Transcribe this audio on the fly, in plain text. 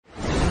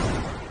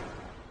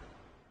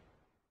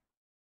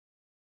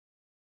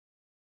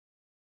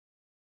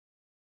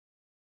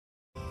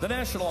The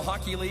National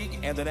Hockey League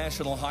and the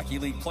National Hockey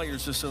League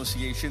Players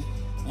Association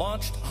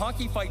launched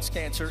Hockey Fights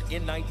Cancer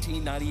in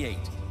 1998.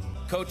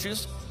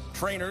 Coaches,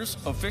 trainers,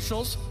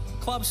 officials,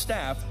 club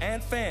staff,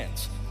 and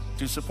fans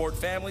to support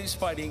families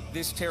fighting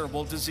this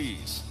terrible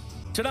disease.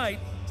 Tonight,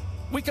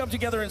 we come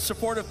together in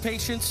support of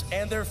patients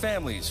and their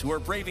families who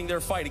are braving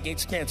their fight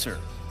against cancer.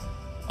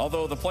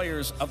 Although the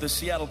players of the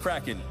Seattle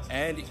Kraken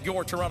and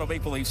your Toronto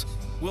Maple Leafs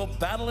will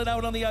battle it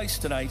out on the ice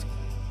tonight,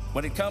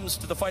 when it comes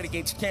to the fight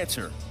against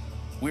cancer,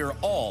 we are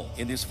all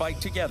in this fight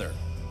together.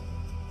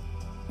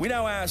 We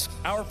now ask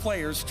our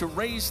players to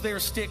raise their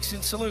sticks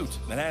in salute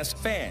and ask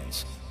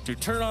fans to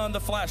turn on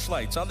the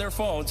flashlights on their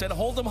phones and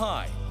hold them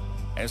high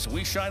as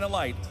we shine a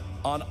light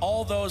on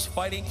all those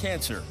fighting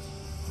cancer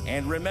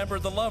and remember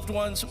the loved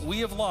ones we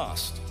have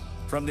lost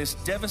from this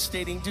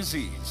devastating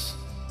disease.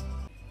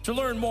 To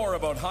learn more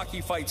about Hockey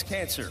Fights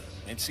Cancer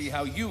and see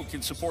how you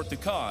can support the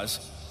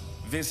cause,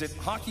 visit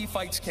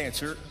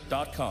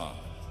hockeyfightscancer.com.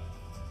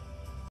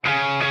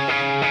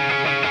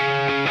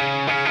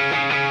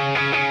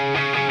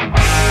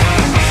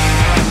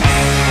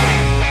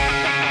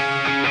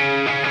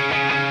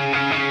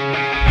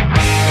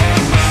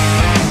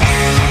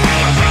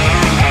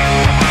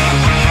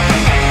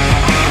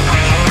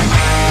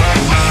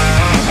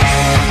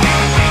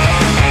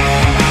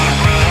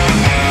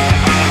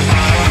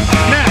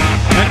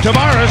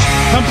 Tavares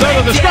comes out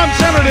of the scrum,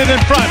 centered it in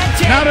front.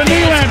 Now to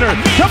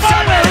Nylander.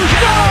 Tavares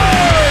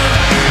scores!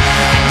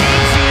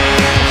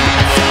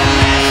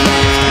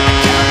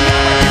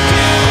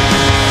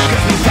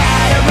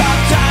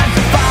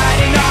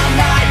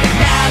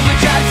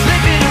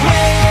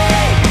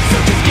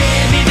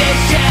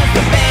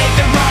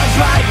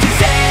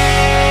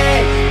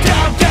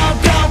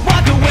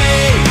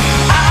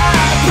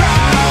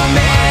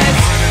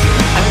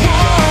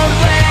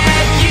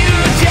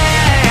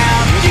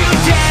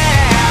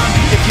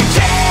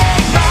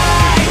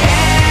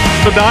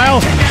 The dial,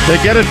 they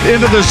get it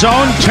into the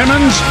zone.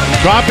 Timmins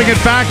dropping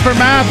it back for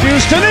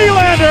Matthews to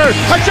Nylander.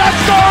 A shot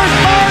scores,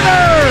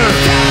 Marner!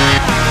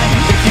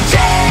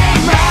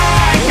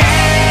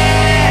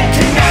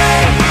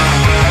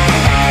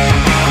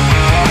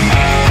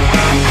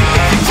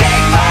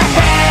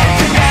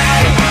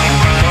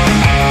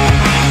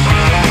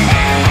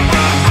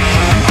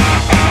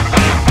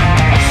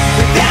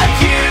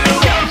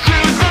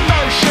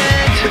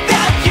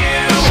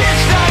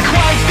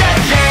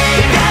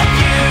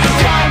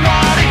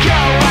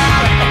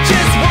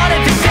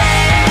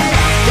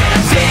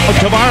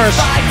 Tavares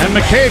and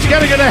McCabe's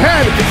getting it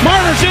ahead.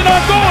 Marner's in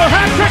on goal.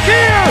 Hat trick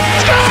here.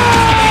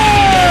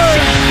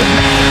 Scores!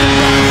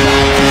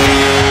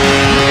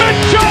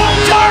 Mitchell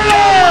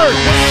Marner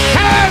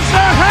has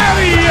the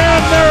Hattie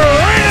and they're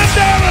raining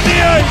down on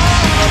the ice.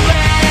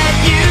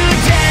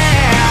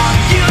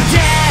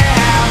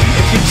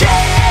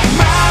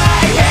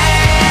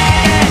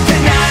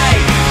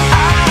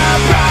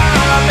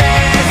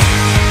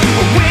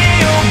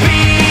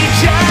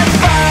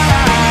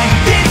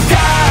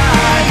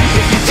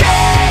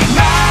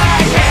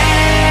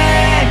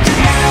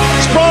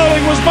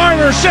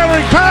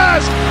 Centering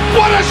pass.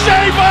 What a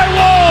save by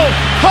Wall.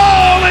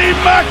 Holy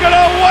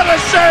mackerel, what a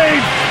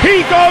save.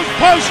 He goes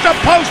post to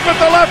post with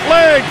the left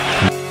leg.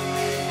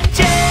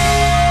 Take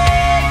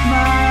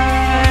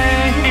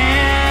my hand.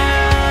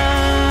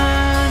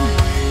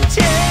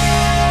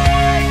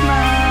 Take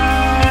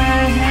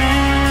my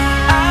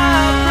hand.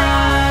 I'll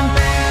run.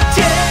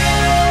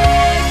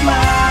 Take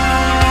my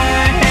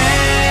hand.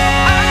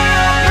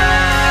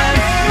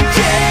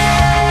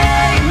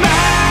 Take my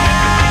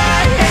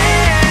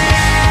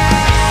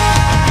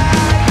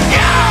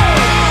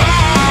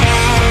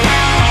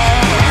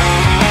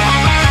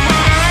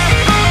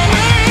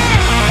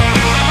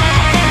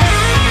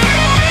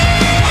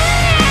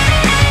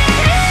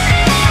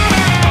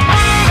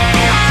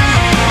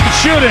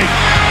shooting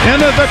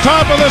into the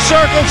top of the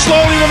circle,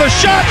 slowly with a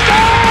shot.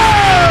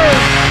 Scores!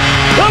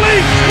 The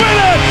Leafs win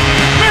it!